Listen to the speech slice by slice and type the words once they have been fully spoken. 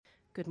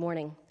Good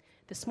morning.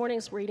 This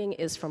morning's reading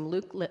is from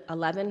Luke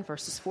 11,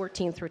 verses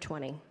 14 through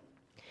 20.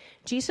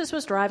 Jesus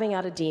was driving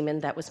out a demon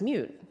that was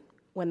mute.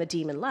 When the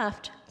demon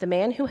left, the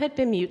man who had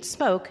been mute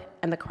spoke,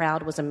 and the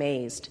crowd was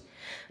amazed.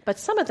 But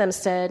some of them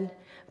said,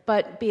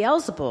 "But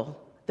Beelzebul,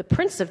 the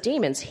prince of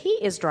demons, he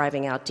is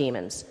driving out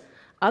demons."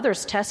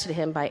 Others tested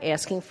him by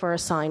asking for a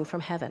sign from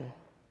heaven.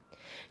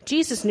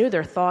 Jesus knew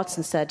their thoughts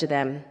and said to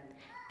them,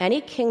 "Any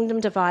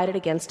kingdom divided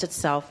against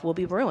itself will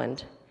be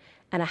ruined,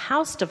 and a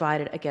house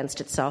divided against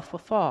itself will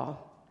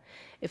fall.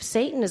 If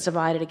Satan is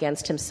divided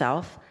against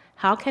himself,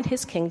 how can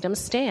his kingdom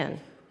stand?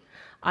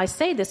 I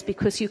say this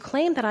because you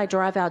claim that I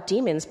drive out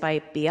demons by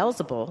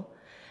Beelzebul.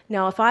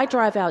 Now, if I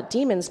drive out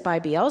demons by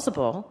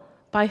Beelzebul,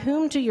 by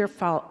whom do your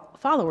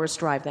followers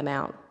drive them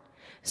out?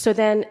 So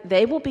then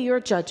they will be your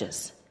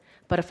judges.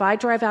 But if I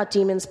drive out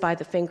demons by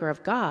the finger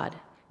of God,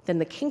 then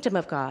the kingdom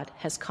of God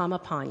has come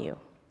upon you."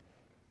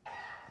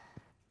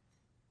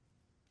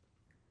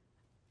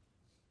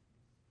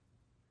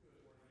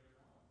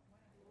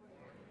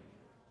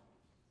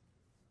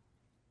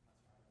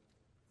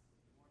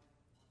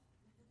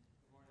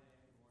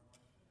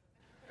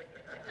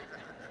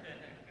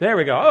 There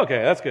we go.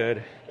 Okay, that's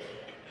good.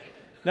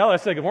 Now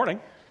let's say good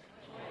morning.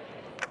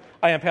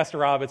 I am Pastor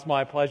Rob. It's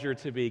my pleasure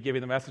to be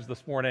giving the message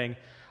this morning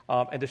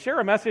and to share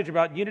a message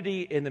about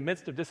unity in the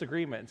midst of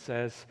disagreements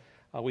as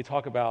we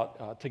talk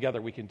about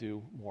together we can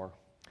do more.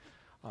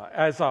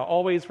 As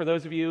always, for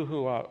those of you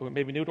who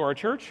may be new to our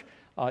church,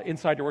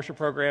 Inside Your Worship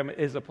program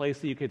is a place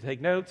that you can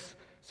take notes.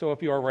 So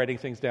if you are writing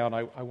things down,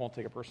 I won't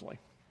take it personally.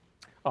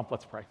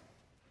 Let's pray.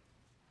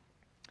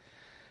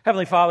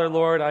 Heavenly Father,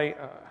 Lord,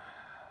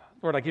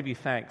 I give you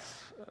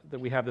thanks that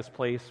we have this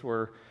place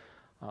where,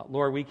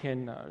 Lord, we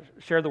can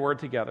share the word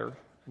together.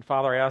 And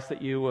Father, I ask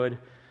that you would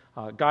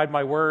guide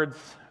my words,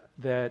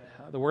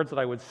 that the words that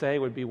I would say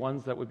would be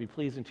ones that would be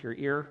pleasing to your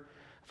ear.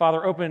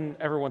 Father, open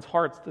everyone's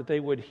hearts that they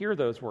would hear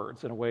those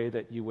words in a way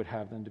that you would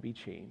have them to be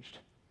changed.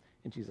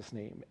 In Jesus'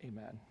 name,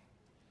 amen.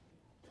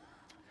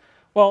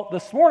 Well,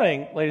 this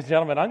morning, ladies and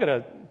gentlemen, I'm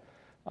going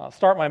to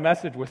start my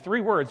message with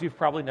three words you've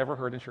probably never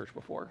heard in church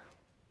before.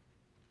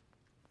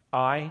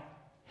 I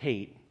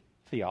hate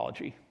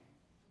theology.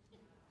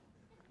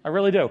 I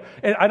really do.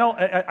 And I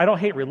don't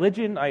hate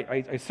religion.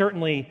 I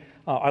certainly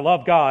I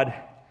love God.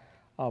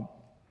 I'm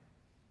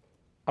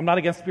not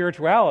against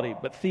spirituality,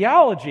 but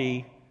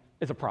theology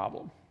is a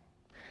problem.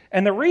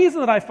 And the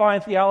reason that I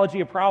find theology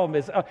a problem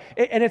is,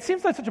 and it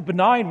seems like such a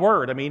benign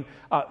word. I mean,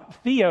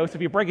 theos,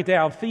 if you break it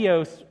down,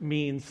 theos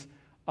means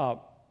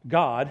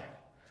God.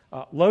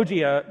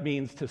 Logia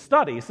means to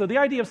study. So the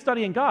idea of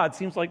studying God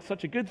seems like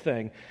such a good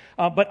thing.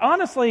 But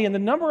honestly, in the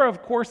number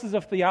of courses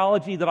of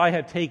theology that I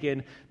have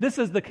taken, this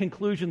is the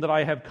conclusion that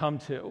I have come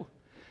to.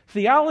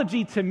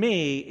 Theology to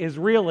me is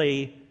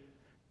really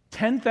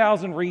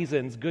 10,000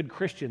 reasons good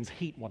Christians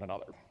hate one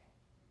another.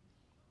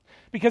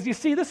 Because you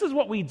see, this is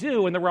what we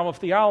do in the realm of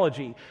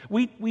theology.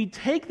 We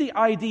take the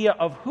idea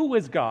of who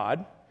is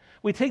God,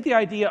 we take the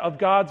idea of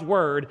God's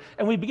word,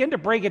 and we begin to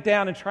break it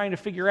down and trying to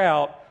figure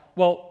out,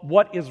 well,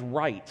 what is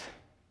right?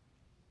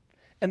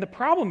 And the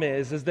problem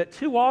is that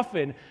too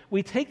often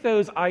we take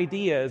those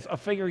ideas of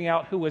figuring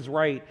out who is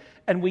right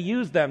and we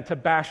use them to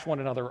bash one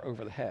another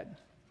over the head.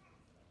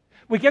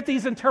 We get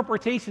these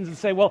interpretations and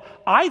say, well,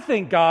 I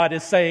think God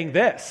is saying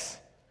this.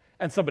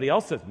 And somebody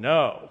else says,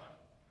 no,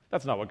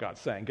 that's not what God's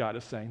saying. God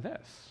is saying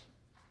this.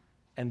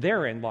 And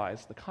therein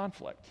lies the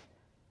conflict.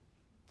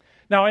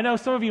 Now, I know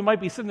some of you might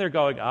be sitting there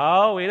going,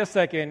 oh, wait a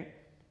second.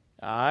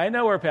 I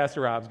know where Pastor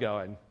Rob's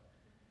going.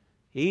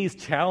 He's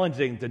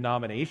challenging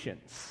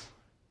denominations.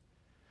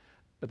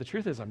 But the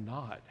truth is, I'm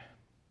not.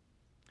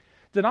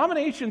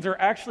 Denominations are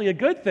actually a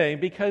good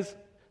thing because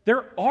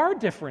there are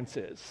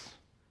differences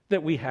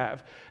that we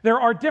have. There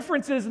are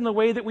differences in the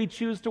way that we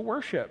choose to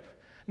worship.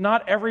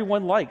 Not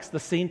everyone likes the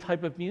same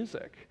type of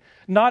music.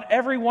 Not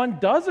everyone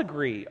does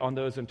agree on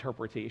those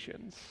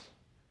interpretations.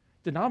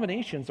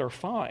 Denominations are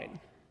fine.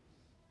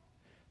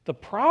 The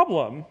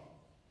problem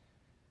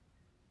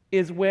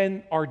is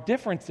when our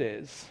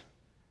differences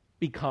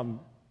become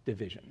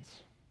divisions.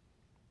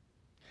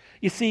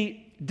 You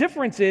see,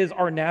 differences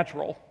are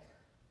natural.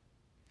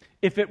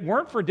 If it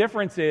weren't for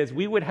differences,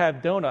 we would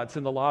have donuts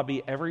in the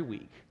lobby every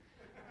week.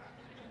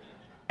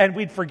 And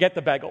we'd forget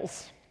the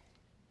bagels.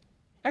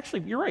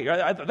 Actually, you're right.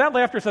 That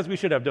laughter says we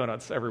should have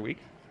donuts every week.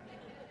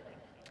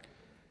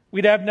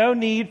 We'd have no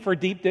need for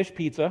deep dish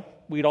pizza.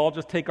 We'd all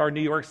just take our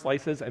New York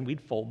slices and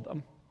we'd fold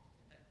them.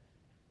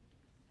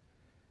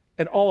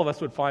 And all of us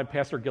would find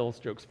Pastor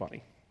Gill's jokes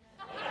funny.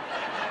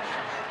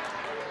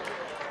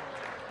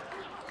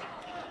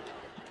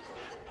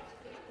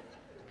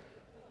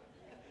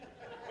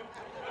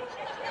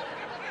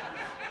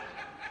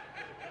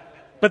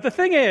 But the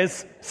thing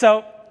is,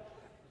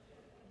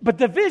 but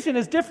division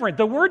is different.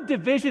 The word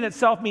division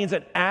itself means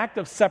an act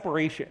of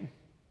separation.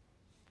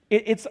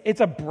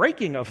 It's a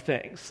breaking of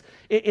things.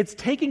 It's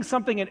taking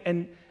something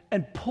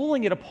and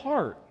pulling it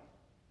apart.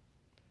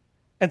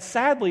 And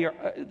sadly,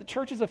 the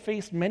churches have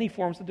faced many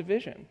forms of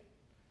division.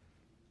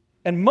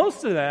 And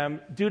most of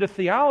them due to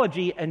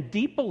theology and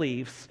deep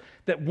beliefs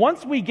that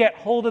once we get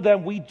hold of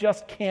them, we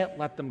just can't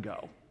let them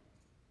go.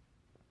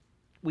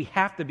 We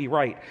have to be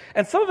right.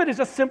 And some of it is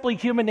just simply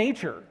human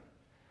nature.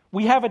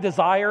 We have a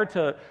desire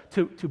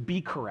to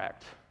be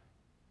correct.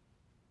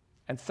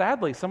 And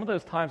sadly, some of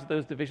those times that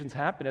those divisions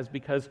happen is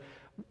because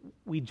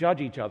we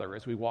judge each other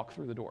as we walk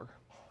through the door.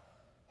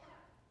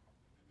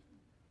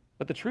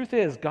 But the truth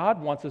is,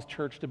 God wants his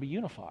church to be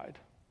unified.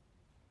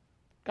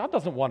 God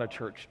doesn't want a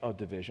church of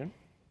division.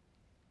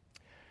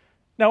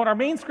 Now, in our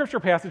main scripture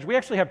passage, we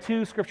actually have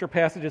two scripture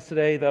passages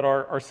today that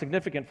are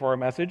significant for our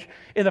message.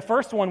 In the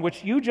first one,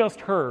 which you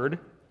just heard,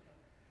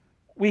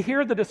 we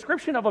hear the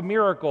description of a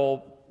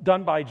miracle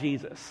done by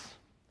Jesus.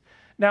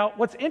 Now,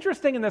 what's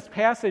interesting in this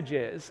passage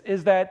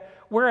is that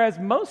whereas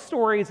most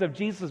stories of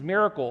Jesus'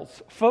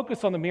 miracles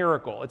focus on the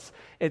miracle,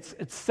 it's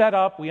set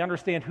up, we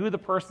understand who the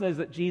person is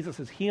that Jesus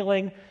is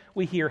healing,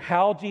 we hear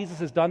how Jesus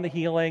has done the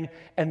healing,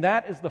 and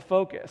that is the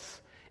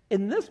focus.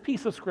 In this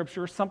piece of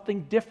scripture,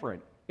 something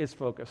different is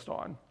focused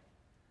on.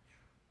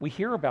 We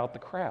hear about the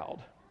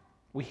crowd.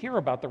 We hear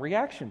about the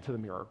reaction to the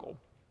miracle.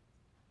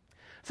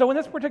 So in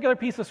this particular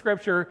piece of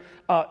scripture,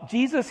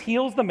 Jesus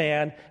heals the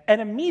man,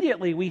 and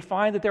immediately we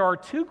find that there are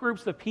two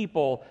groups of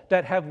people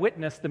that have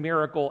witnessed the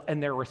miracle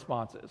and their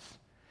responses.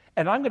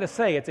 And I'm going to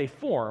say it's a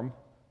form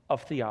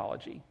of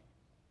theology.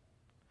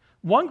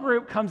 One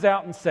group comes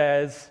out and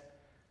says,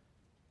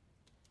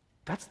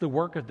 that's the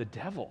work of the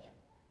devil.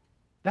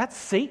 That's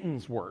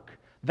Satan's work.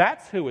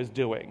 That's who is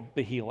doing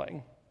the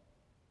healing.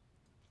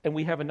 And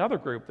we have another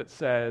group that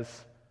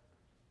says,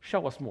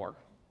 show us more.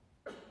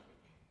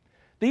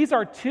 These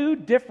are two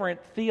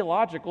different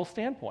theological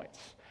standpoints.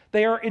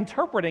 They are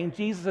interpreting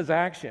Jesus'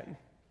 action.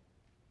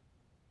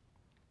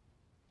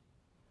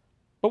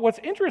 But what's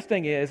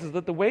interesting is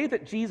that the way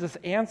that Jesus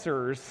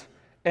answers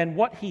and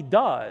what he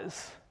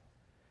does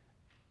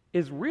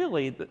is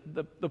really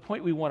the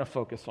point we want to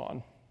focus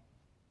on.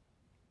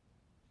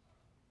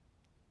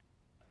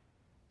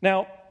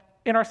 Now,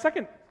 in our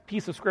second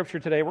piece of scripture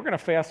today, we're going to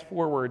fast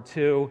forward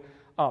to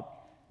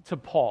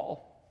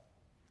Paul,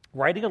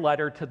 writing a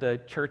letter to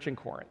the church in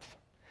Corinth.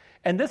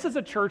 And this is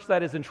a church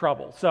that is in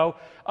trouble. So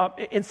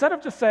instead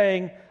of just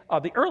saying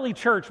the early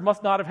church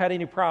must not have had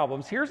any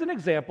problems, here's an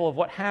example of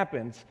what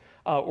happens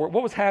or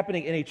what was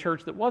happening in a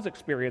church that was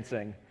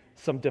experiencing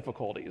some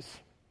difficulties.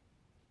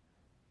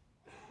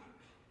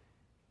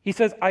 He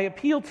says, I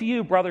appeal to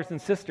you, brothers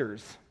and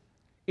sisters,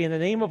 in the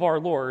name of our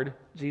Lord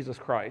Jesus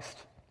Christ,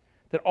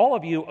 that all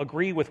of you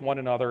agree with one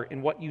another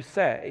in what you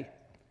say,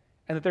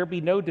 and that there be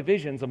no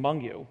divisions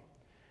among you,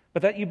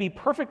 but that you be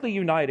perfectly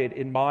united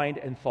in mind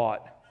and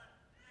thought.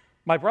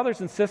 My brothers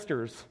and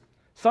sisters,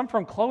 some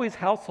from Chloe's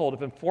household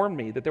have informed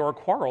me that there are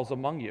quarrels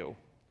among you.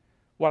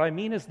 What I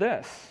mean is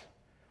this.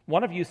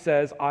 One of you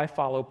says, I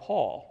follow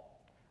Paul.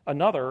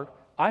 Another,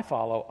 I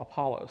follow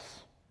Apollos.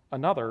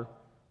 Another,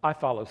 I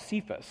follow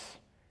Cephas.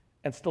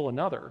 And still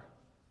another,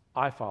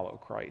 I follow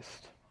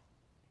Christ.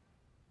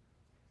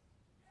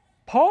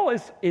 Paul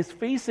is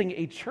facing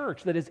a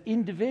church that is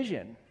in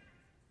division.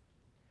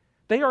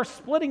 They are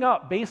splitting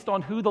up based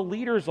on who the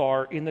leaders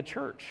are in the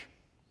church.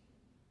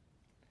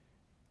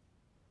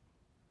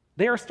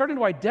 They are starting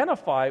to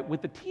identify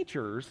with the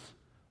teachers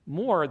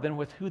more than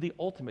with who the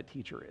ultimate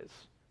teacher is,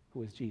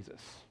 who is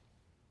Jesus.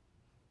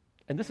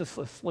 And this is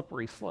a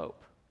slippery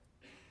slope.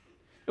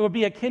 It would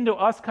be akin to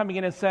us coming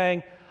in and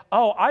saying,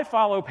 oh, I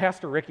follow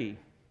Pastor Ricky,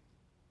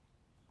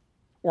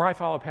 or I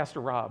follow Pastor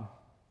Rob.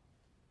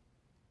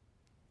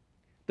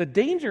 The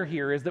danger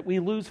here is that we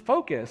lose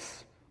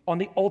focus on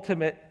the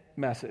ultimate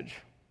message.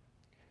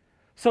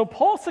 So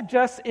Paul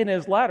suggests in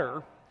his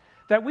letter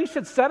that we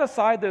should set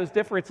aside those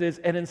differences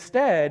and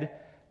instead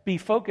be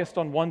focused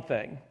on one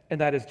thing,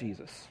 and that is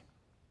Jesus.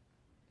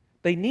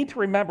 They need to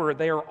remember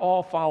they are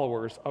all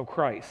followers of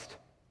Christ.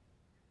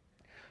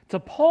 To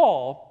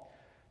Paul,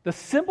 the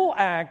simple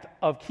act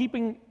of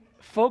keeping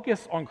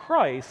focus on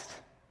Christ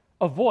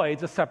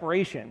avoids a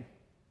separation.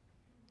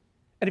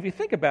 And if you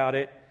think about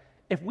it,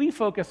 if we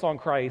focus on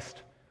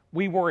Christ,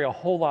 we worry a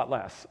whole lot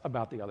less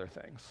about the other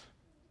things.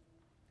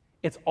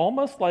 It's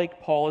almost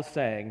like Paul is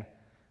saying,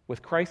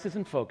 with Christ as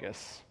in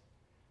focus,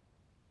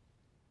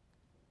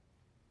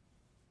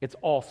 it's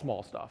all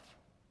small stuff.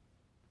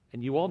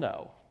 And you all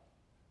know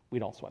we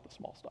don't sweat the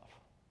small stuff.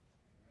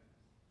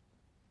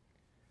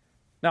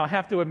 Now, I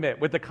have to admit,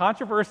 with the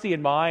controversy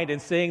in mind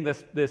and seeing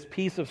this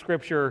piece of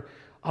Scripture,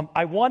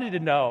 I wanted to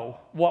know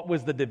what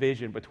was the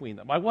division between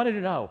them. I wanted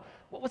to know,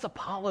 what was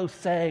Apollo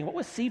saying? What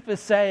was Cephas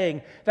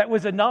saying that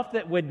was enough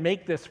that would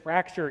make this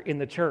fracture in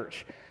the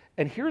church?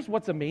 And here's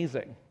what's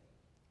amazing,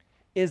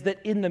 is that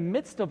in the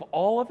midst of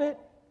all of it,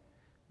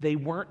 they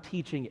weren't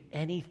teaching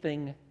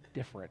anything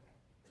different.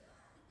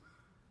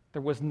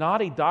 There was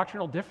not a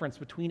doctrinal difference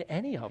between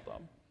any of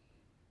them.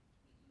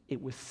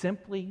 It was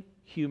simply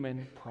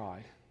human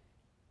pride.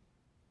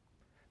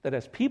 That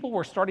as people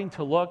were starting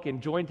to look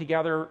and join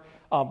together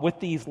with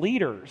these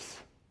leaders,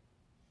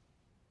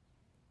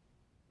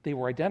 they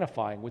were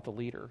identifying with the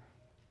leader.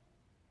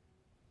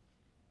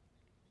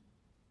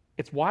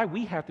 It's why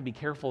we have to be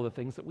careful of the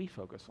things that we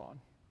focus on.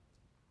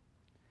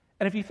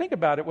 And if you think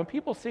about it, when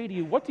people say to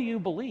you, what do you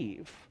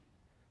believe?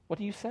 What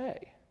do you say?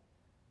 Do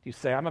you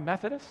say, I'm a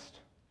Methodist? Do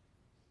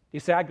you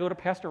say, I go to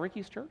Pastor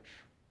Ricky's church?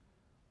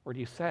 Or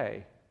do you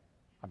say,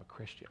 I'm a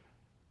Christian?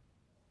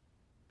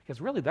 Because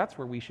really, that's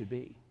where we should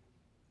be.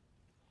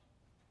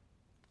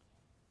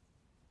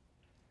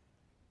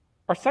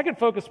 Our second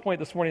focus point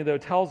this morning, though,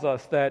 tells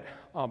us that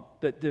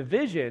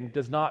division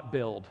does not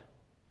build,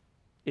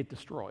 it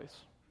destroys.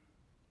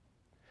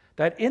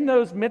 That in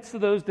those midst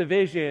of those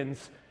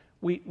divisions,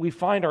 we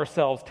find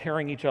ourselves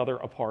tearing each other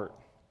apart.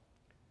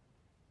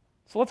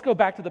 So let's go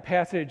back to the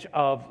passage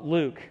of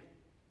Luke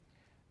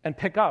and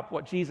pick up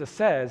what Jesus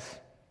says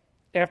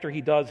after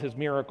he does his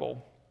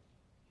miracle.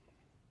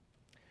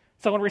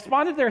 So in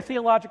response to their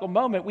theological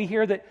moment, we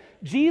hear that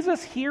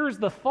Jesus hears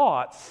the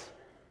thoughts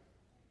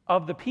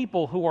of the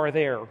people who are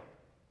there.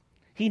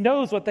 He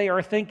knows what they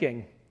are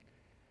thinking.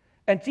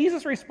 And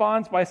Jesus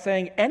responds by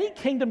saying, any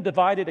kingdom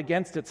divided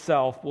against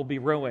itself will be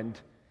ruined,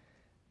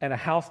 and a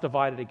house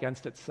divided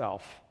against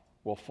itself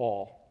will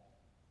fall.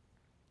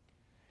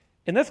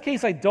 In this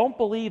case, I don't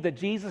believe that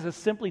Jesus is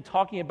simply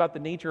talking about the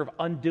nature of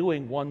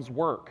undoing one's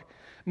work.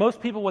 Most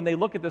people, when they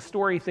look at this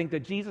story, think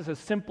that Jesus is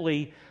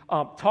simply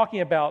talking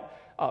about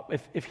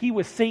if he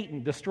was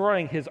Satan,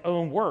 destroying his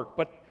own work.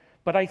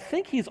 But I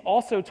think he's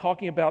also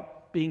talking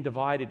about being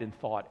divided in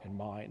thought and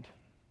mind.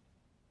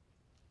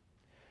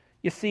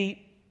 You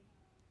see,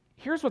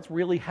 here's what's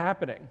really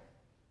happening.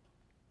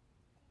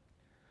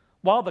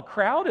 While the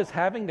crowd is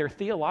having their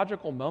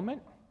theological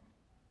moment,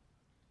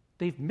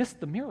 they've missed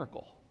the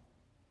miracle.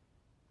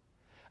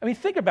 I mean,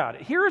 think about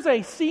it. Here's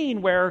a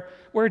scene where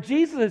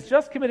Jesus has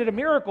just committed a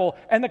miracle,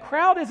 and the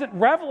crowd isn't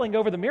reveling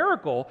over the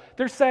miracle.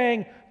 They're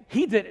saying,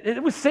 he did it.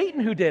 It was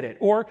Satan who did it.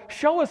 Or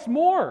show us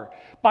more.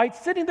 By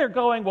sitting there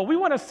going, well, we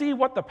want to see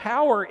what the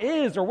power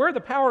is or where the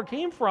power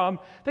came from,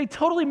 they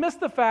totally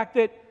missed the fact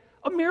that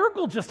a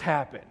miracle just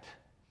happened.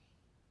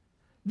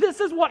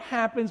 This is what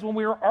happens when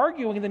we are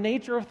arguing the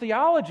nature of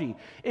theology.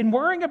 In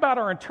worrying about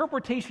our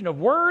interpretation of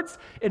words,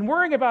 in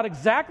worrying about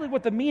exactly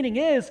what the meaning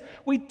is,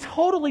 we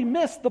totally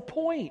miss the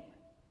point.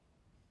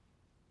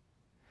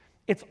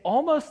 It's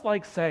almost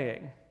like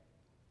saying,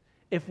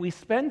 if we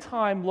spend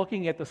time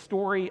looking at the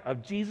story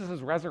of Jesus'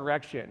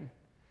 resurrection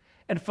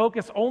and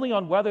focus only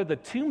on whether the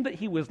tomb that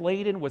he was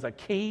laid in was a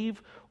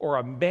cave or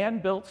a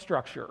man-built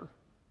structure,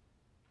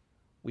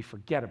 we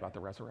forget about the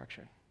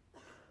resurrection.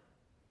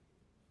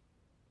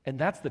 And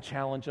that's the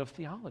challenge of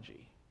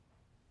theology.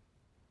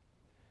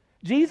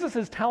 Jesus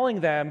is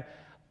telling them,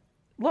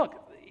 look,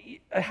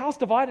 a house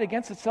divided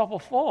against itself will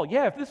fall.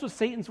 Yeah, if this was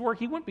Satan's work,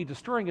 he wouldn't be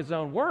destroying his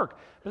own work.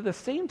 But at the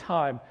same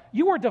time,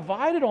 you are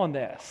divided on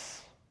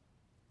this.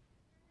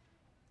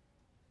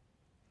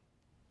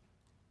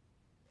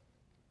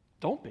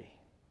 Don't be.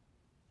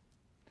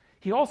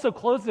 He also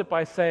closes it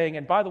by saying,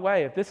 and by the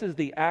way, if this is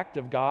the act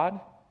of God,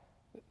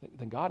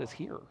 then God is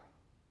here.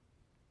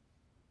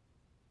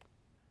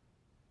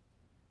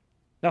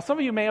 Now, some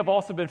of you may have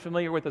also been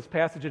familiar with this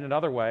passage in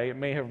another way. It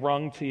may have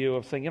rung to you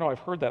of saying, I've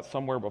heard that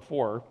somewhere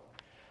before.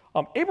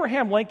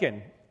 Abraham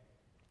Lincoln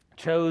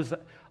chose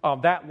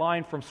that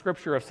line from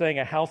Scripture of saying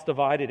a house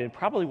divided in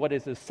probably what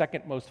is his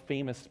second most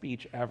famous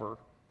speech ever.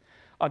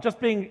 Just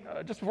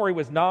before he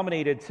was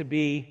nominated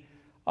to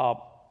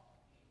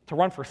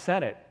run for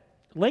Senate,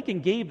 Lincoln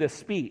gave this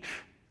speech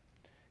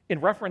in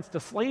reference to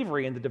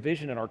slavery and the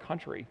division in our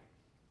country.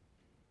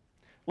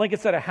 Lincoln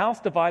said, a house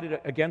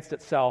divided against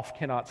itself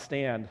cannot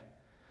stand.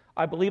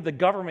 I believe the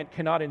government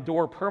cannot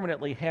endure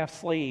permanently half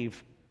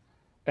slave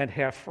and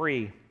half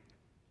free.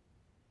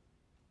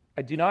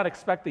 I do not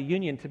expect the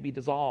Union to be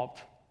dissolved.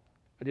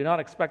 I do not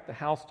expect the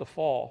house to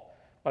fall,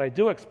 but I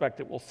do expect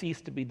it will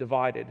cease to be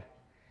divided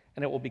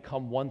and it will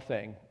become one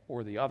thing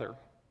or the other.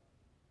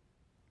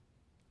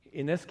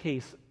 In this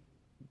case,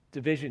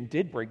 division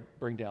did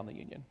bring down the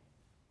Union.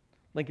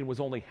 Lincoln was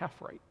only half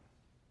right.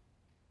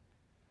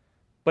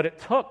 But it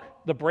took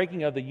the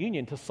breaking of the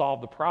Union to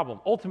solve the problem.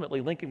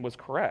 Ultimately, Lincoln was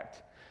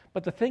correct.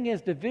 But the thing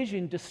is,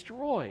 division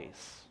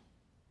destroys.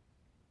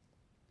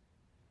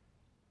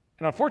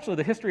 And unfortunately,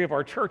 the history of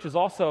our church is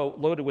also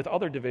loaded with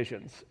other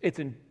divisions. It's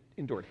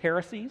endured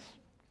heresies,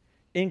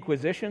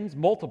 inquisitions,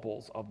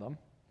 multiples of them,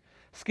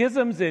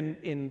 schisms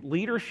in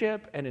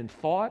leadership and in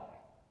thought,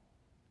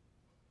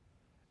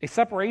 a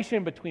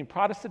separation between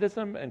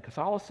Protestantism and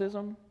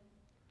Catholicism.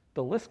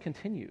 The list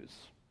continues.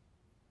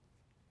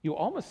 You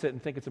almost sit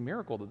and think it's a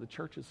miracle that the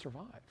church has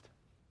survived.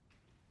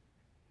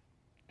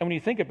 And when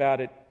you think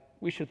about it,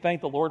 we should thank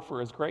the Lord for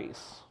his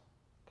grace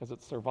because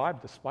it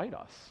survived despite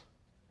us.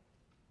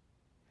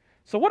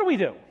 So what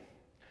do?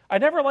 I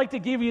never like to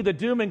give you the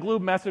doom and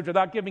gloom message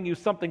without giving you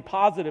something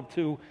positive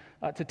to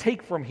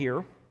take from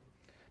here,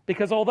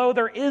 because although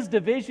there is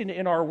division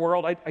in our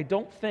world, I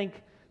don't think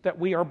that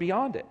we are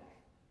beyond it.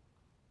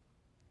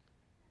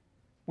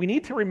 We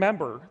need to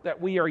remember that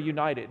we are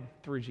united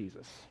through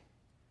Jesus.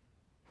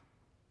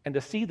 And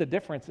to see the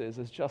differences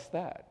is just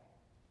that,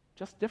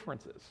 just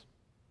differences.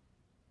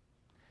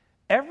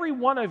 Every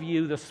one of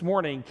you this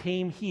morning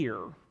came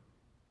here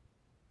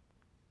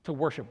to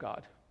worship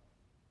God.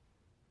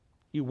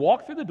 You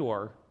walked through the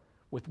door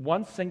with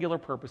one singular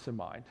purpose in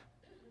mind,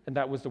 and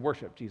that was to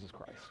worship Jesus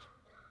Christ.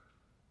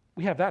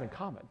 We have that in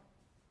common.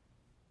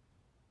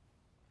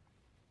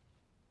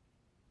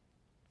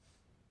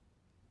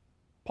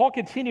 Paul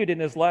continued in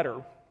his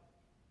letter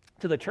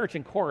to the church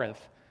in Corinth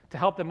to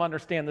help them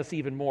understand this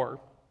even more.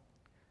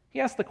 He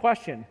asked the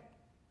question,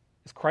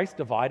 is Christ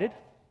divided?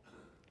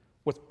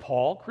 Was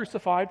Paul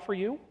crucified for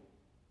you?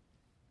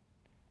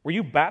 Were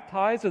you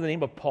baptized in the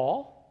name of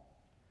Paul?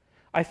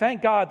 I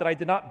thank God that I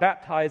did not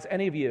baptize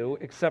any of you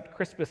except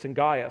Crispus and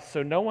Gaius,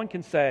 so no one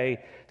can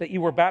say that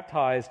you were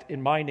baptized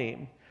in my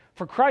name.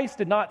 For Christ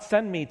did not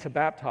send me to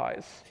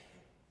baptize,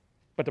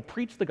 but to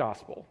preach the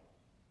gospel,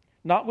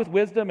 not with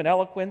wisdom and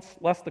eloquence,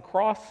 lest the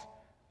cross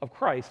of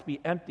Christ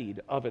be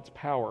emptied of its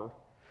power.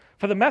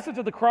 For the message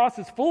of the cross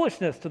is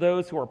foolishness to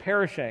those who are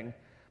perishing,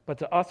 but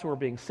to us who are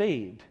being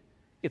saved,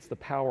 it's the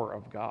power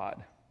of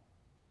God.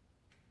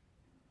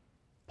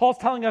 Paul's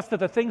telling us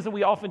that the things that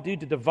we often do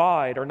to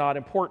divide are not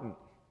important.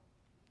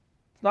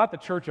 It's not the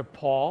church of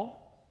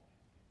Paul,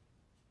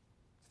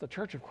 it's the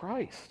church of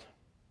Christ.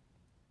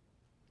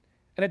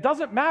 And it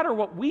doesn't matter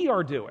what we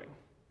are doing,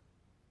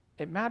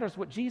 it matters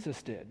what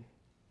Jesus did.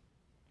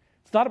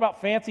 It's not about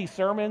fancy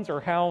sermons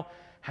or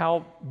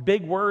how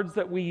big words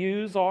that we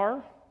use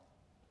are.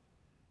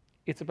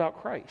 It's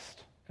about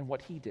Christ and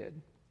what he did.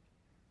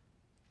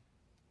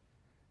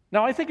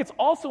 Now, I think it's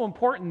also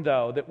important,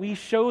 though, that we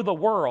show the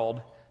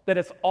world that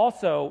it's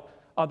also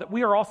that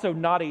we are also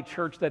not a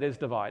church that is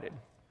divided.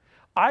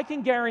 I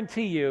can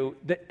guarantee you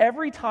that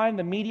every time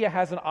the media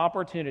has an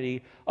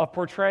opportunity of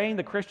portraying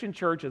the Christian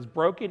church as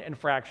broken and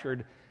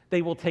fractured,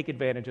 they will take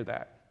advantage of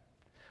that.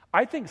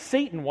 I think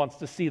Satan wants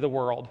to see the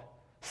world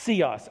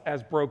see us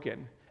as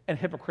broken and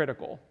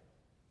hypocritical.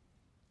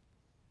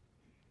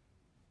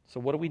 So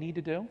what do we need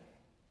to do?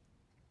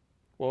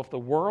 Well, if the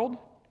world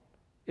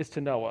is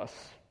to know us,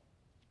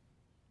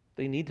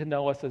 they need to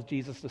know us as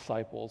Jesus'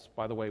 disciples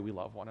by the way we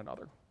love one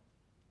another.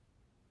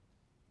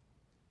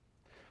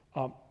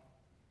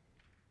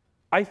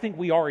 I think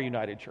we are a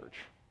united church.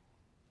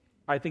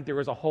 I think there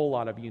is a whole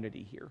lot of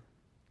unity here.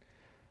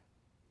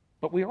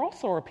 But we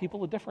also are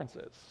people of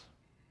differences.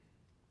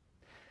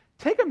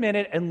 Take a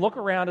minute and look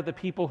around at the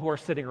people who are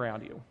sitting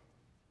around you.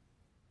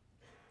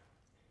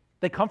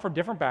 They come from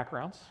different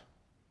backgrounds,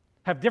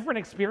 have different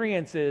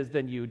experiences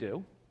than you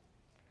do,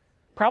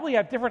 probably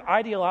have different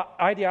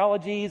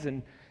ideologies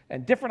and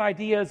different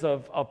ideas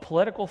of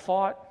political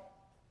thought.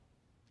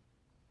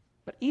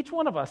 But each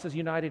one of us is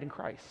united in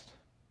Christ,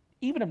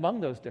 even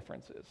among those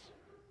differences.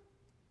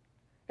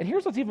 And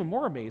here's what's even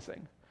more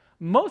amazing.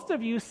 Most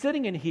of you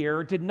sitting in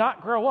here did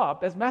not grow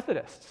up as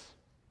Methodists.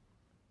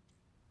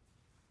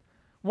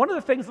 One of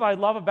the things that I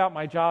love about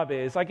my job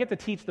is I get to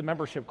teach the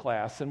membership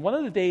class. And one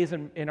of the days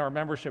in our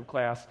membership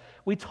class,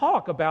 we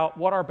talk about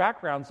what our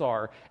backgrounds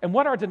are and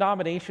what our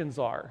denominations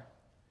are.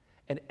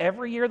 And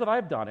every year that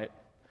I've done it,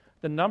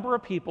 the number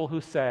of people who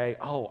say,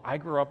 oh, I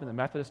grew up in the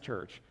Methodist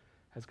Church,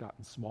 has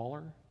gotten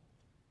smaller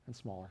and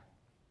smaller.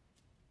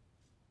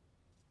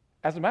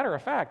 As a matter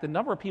of fact, the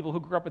number of people who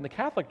grew up in the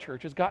Catholic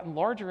Church has gotten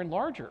larger and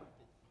larger.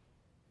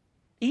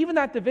 Even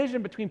that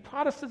division between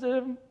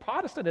Protestantism,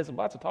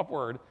 that's a tough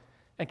word,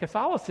 and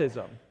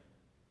Catholicism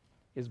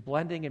is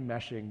blending and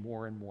meshing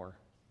more and more.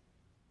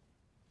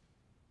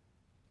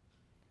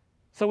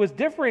 So as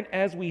different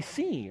as we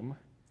seem,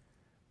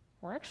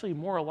 we're actually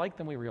more alike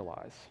than we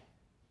realize.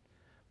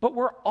 But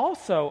we're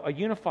also a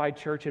unified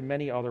church in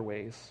many other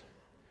ways.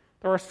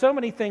 There are so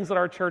many things that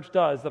our church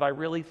does that I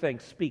really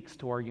think speaks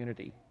to our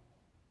unity.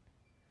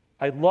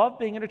 I love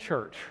being in a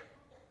church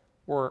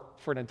where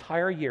for an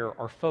entire year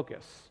our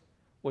focus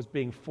was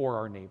being for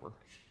our neighbor.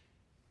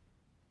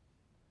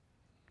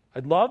 I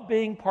love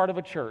being part of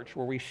a church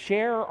where we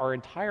share our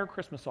entire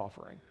Christmas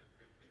offering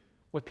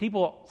with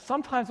people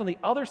sometimes on the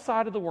other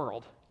side of the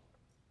world.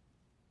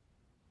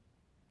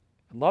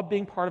 I love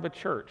being part of a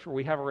church where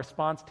we have a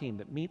response team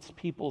that meets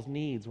people's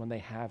needs when they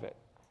have it,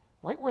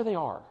 right where they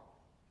are.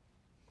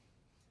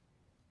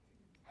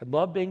 I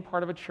love being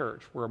part of a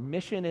church where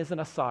mission isn't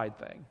a side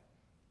thing,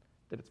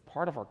 that it's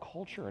part of our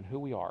culture and who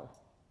we are.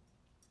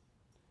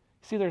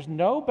 See, there's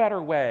no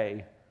better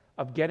way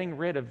of getting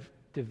rid of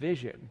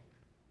division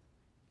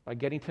by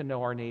getting to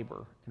know our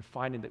neighbor and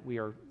finding that we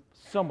are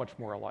so much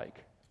more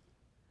alike.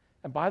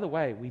 And by the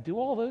way, we do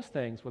all those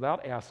things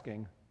without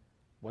asking,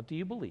 what do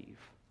you believe?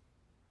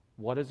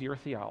 What is your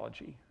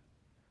theology?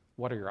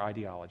 What are your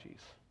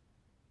ideologies?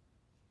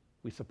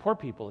 We support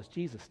people as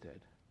Jesus did.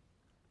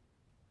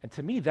 And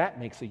to me, that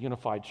makes a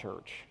unified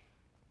church.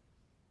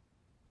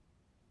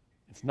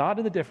 It's not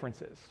in the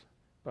differences,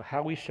 but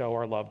how we show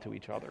our love to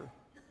each other.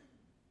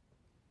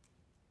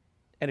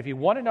 And if you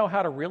want to know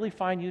how to really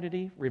find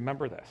unity,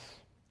 remember this.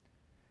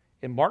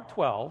 In Mark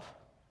 12,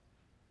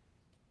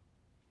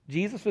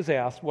 Jesus was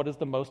asked, what is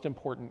the most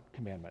important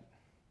commandment?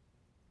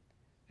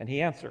 And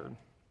he answered,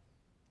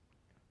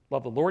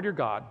 love the Lord your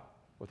God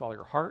with all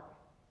your heart,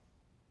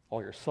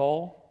 all your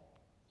soul,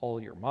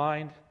 all your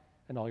mind,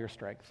 and all your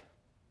strength.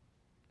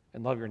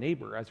 And love your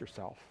neighbor as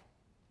yourself.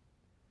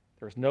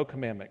 There is no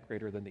commandment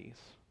greater than these.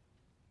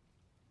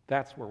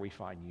 That's where we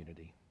find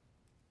unity.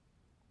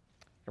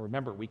 And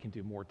remember, we can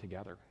do more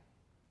together.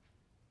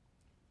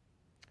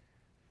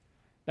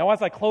 Now,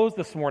 as I close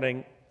this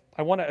morning,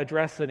 I want to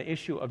address an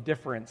issue of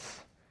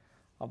difference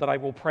that I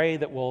will pray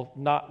that will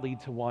not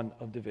lead to one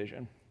of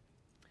division.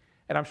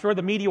 And I'm sure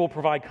the media will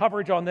provide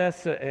coverage on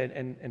this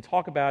and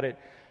talk about it,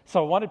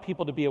 so I wanted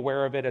people to be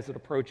aware of it as it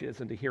approaches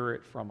and to hear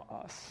it from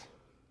us.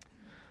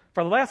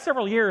 For the last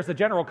several years, the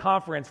General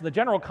Conference, and the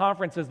General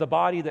Conference is the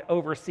body that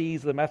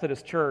oversees the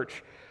Methodist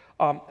Church,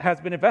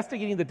 has been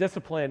investigating the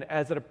discipline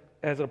as it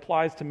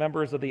applies to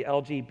members of the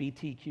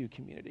LGBTQ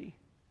community.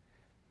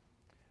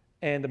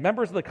 And the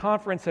members of the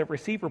conference have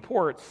received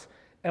reports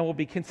and will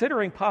be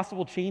considering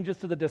possible changes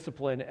to the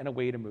discipline and a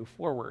way to move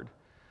forward.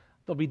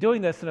 They'll be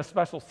doing this in a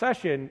special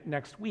session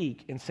next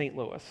week in St.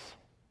 Louis.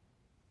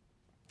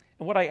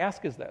 And what I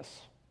ask is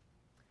this,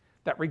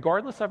 that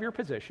regardless of your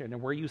position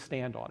and where you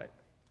stand on it,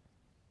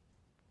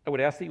 I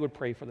would ask that you would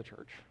pray for the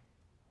church.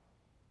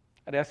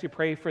 I'd ask you to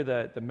pray for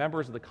the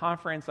members of the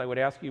conference. I would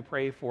ask you to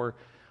pray for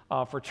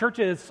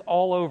churches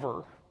all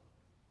over.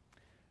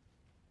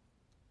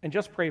 And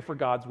just pray for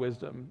God's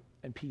wisdom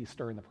and peace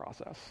during the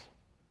process.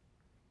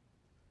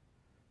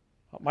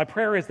 My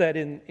prayer is that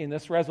in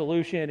this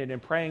resolution and in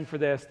praying for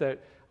this,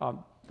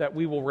 that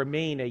we will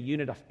remain a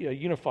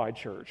unified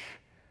church.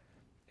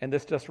 And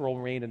this just will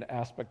remain an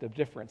aspect of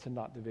difference and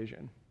not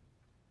division.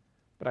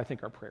 But I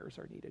think our prayers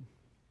are needed.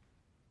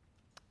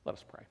 Let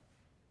us pray.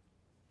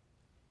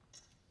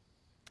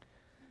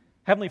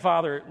 Heavenly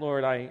Father,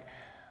 Lord, I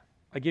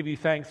give you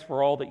thanks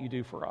for all that you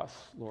do for us,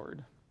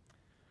 Lord.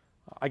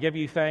 I give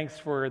you thanks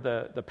for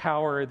the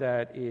power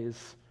that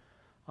is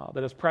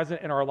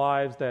present in our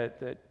lives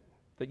that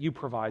you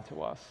provide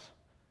to us.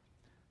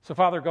 So,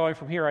 Father, going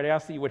from here, I'd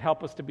ask that you would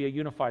help us to be a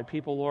unified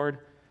people, Lord.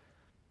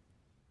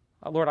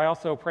 Lord, I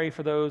also pray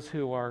for those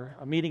who are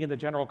meeting in the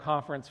General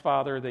Conference,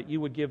 Father, that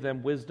you would give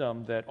them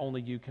wisdom that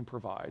only you can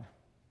provide.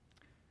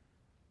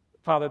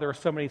 Father, there are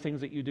so many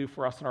things that you do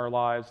for us in our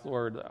lives,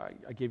 Lord.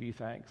 I give you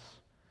thanks.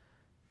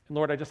 And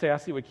Lord, I just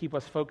ask that you would keep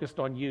us focused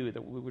on you,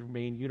 that we would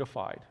remain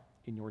unified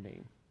in your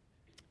name.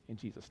 In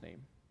Jesus' name,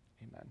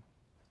 amen.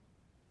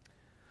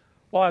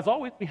 Well, as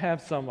always, we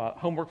have some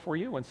homework for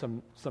you and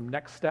some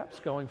next steps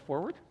going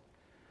forward.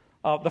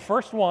 The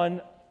first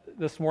one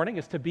this morning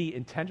is to be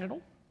intentional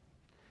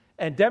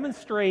and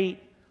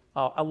demonstrate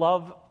a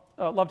love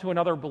to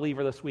another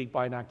believer this week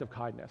by an act of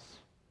kindness.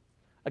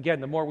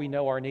 Again, the more we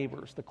know our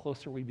neighbors, the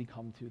closer we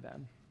become to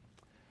them.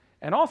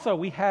 And also,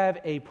 we have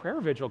a prayer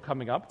vigil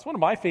coming up. It's one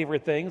of my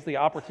favorite things, the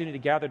opportunity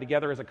to gather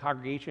together as a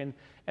congregation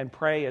and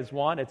pray as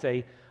one. It's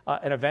an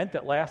event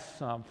that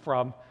lasts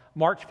from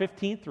March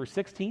 15th through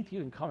 16th. You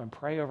can come and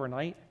pray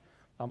overnight.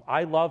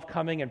 I love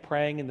coming and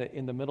praying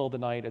in the middle of the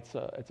night. It's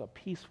a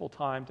peaceful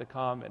time to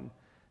come and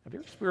a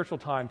very spiritual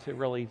time to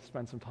really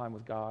spend some time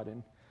with God.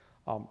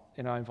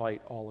 And I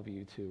invite all of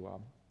you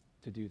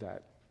to do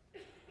that.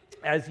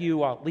 As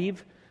you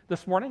leave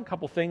this morning, a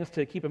couple things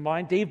to keep in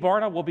mind. Dave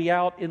Barna will be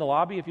out in the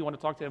lobby if you want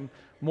to talk to him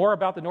more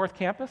about the North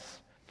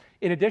Campus.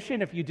 In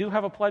addition, if you do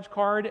have a pledge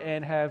card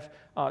and have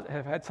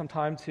had some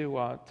time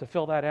to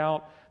fill that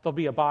out, there'll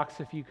be a box.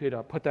 If you could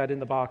put that in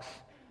the box,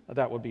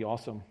 that would be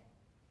awesome.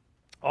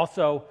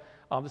 Also,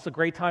 this is a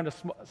great time to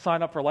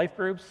sign up for life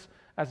groups.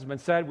 As has been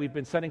said, we've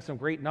been sending some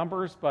great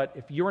numbers, but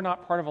if you're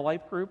not part of a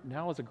life group,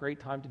 now is a great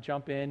time to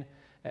jump in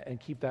and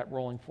keep that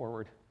rolling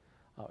forward.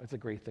 It's a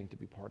great thing to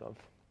be part of.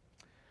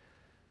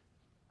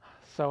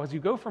 So as you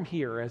go from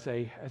here as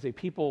a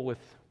people with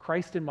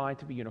Christ in mind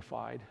to be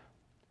unified,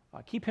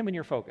 keep him in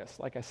your focus.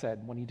 Like I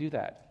said, when you do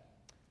that,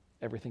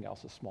 everything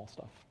else is small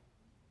stuff.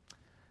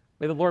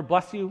 May the Lord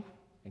bless you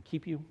and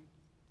keep you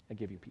and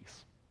give you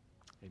peace.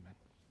 Amen.